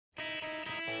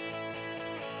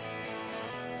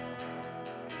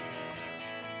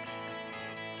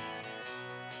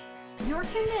You're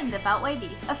tuned in to Beltway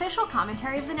Beef, official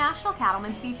commentary of the National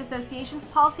Cattlemen's Beef Association's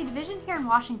Policy Division here in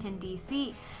Washington,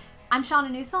 D.C. I'm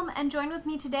Shauna Newsome, and joined with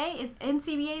me today is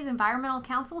NCBA's Environmental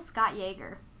Counsel, Scott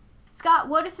Yeager. Scott,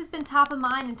 WOTUS has been top of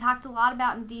mind and talked a lot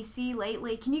about in D.C.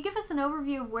 lately. Can you give us an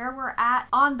overview of where we're at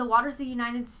on the Waters of the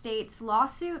United States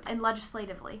lawsuit and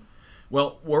legislatively?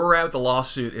 Well, where we're at with the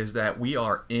lawsuit is that we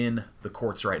are in the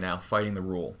courts right now fighting the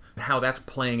rule. How that's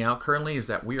playing out currently is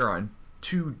that we are on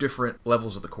two different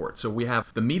levels of the court. So we have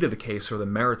the meat of the case, or the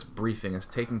merits briefing, is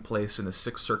taking place in the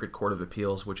Sixth Circuit Court of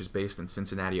Appeals, which is based in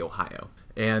Cincinnati, Ohio.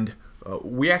 And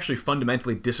we actually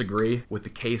fundamentally disagree with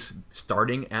the case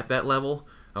starting at that level.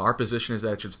 Our position is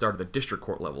that it should start at the district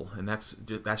court level, and that's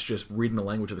just reading the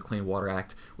language of the Clean Water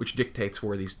Act, which dictates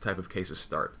where these type of cases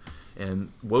start.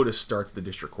 And WOTUS starts at the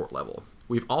district court level.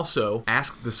 We've also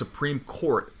asked the Supreme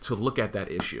Court to look at that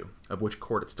issue of which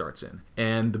court it starts in.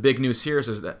 And the big news here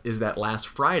is that last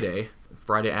Friday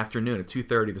afternoon at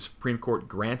 2:30, the Supreme Court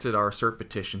granted our cert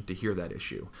petition to hear that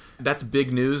issue. That's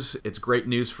big news. It's great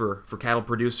news for cattle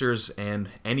producers and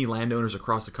any landowners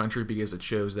across the country, because it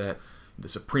shows that the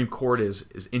Supreme Court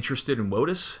is interested in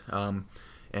WOTUS.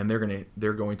 And they're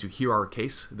going to hear our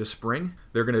case this spring.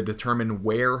 They're going to determine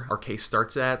where our case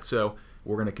starts at, so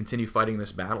we're going to continue fighting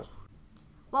this battle.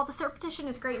 While the cert petition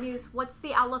is great news, what's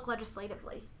the outlook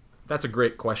legislatively? That's a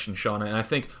great question, Shauna, and I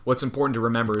think what's important to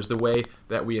remember is the way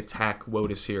that we attack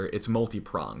WOTUS here, it's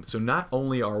multi-pronged. So not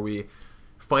only are we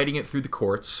fighting it through the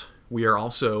courts, we are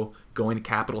also going to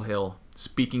Capitol Hill,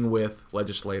 speaking with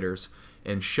legislators,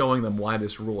 and showing them why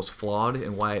this rule is flawed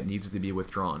and why it needs to be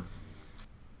withdrawn.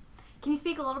 Can you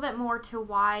speak a little bit more to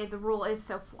why the rule is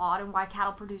so flawed and why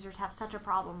cattle producers have such a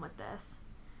problem with this?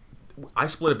 I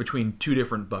split it between two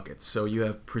different buckets. So you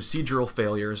have procedural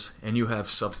failures and you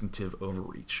have substantive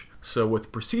overreach. So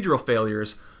with procedural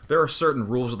failures, there are certain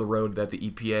rules of the road that the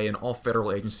EPA and all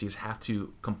federal agencies have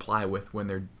to comply with when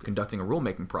they're conducting a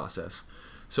rulemaking process.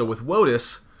 So with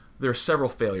WOTUS, there are several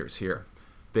failures here.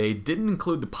 They didn't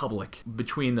include the public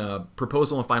between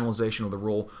proposal and finalization of the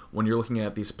rule when you're looking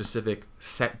at these specific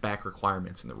setback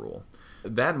requirements in the rule.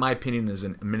 That, in my opinion, is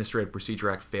an Administrative Procedure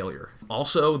Act failure.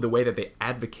 Also, the way that they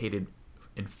advocated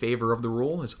in favor of the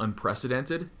rule is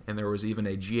unprecedented, and there was even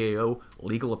a GAO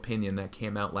legal opinion that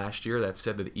came out last year that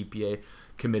said that the EPA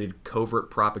committed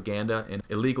covert propaganda and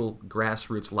illegal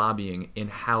grassroots lobbying in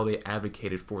how they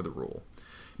advocated for the rule.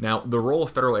 Now, the role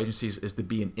of federal agencies is to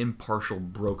be an impartial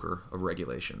broker of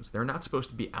regulations. They're not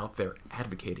supposed to be out there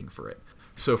advocating for it.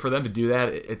 So for them to do that,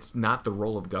 it's not the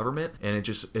role of government, and it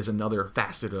just is another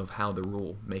facet of how the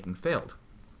rule making failed.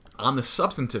 On the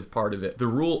substantive part of it, the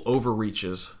rule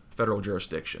overreaches federal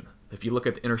jurisdiction. If you look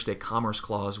at the Interstate Commerce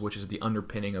Clause, which is the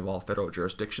underpinning of all federal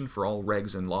jurisdiction for all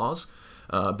regs and laws,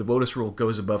 the WOTUS rule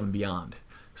goes above and beyond.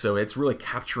 So it's really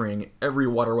capturing every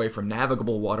waterway from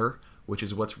navigable water, which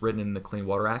is what's written in the Clean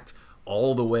Water Act,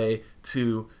 all the way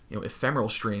to ephemeral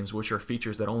streams, which are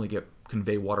features that only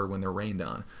convey water when they're rained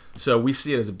on. So we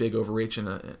see it as a big overreach, and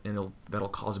that'll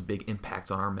cause a big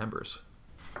impact on our members.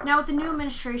 Now, with the new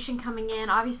administration coming in,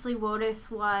 obviously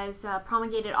WOTUS was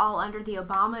promulgated all under the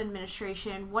Obama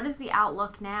administration. What is the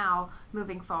outlook now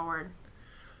moving forward?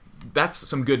 That's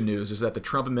some good news, is that the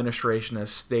Trump administration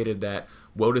has stated that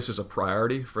WOTUS is a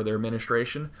priority for their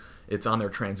administration. It's on their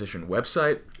transition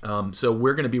website. So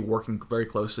we're going to be working very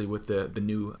closely with the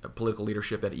new political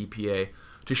leadership at EPA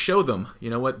to show them,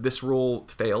 this rule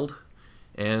failed,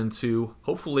 and to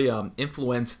hopefully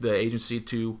influence the agency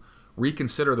to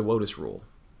reconsider the WOTUS rule.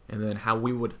 And then how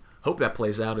we would hope that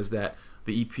plays out is that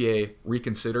the EPA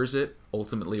reconsiders it,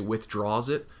 ultimately withdraws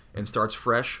it, and starts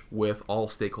fresh with all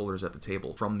stakeholders at the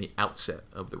table from the outset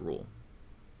of the rule.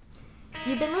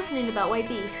 You've been listening to Beltway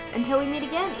Beef. Until we meet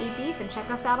again, eat beef and check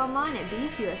us out online at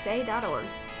beefusa.org.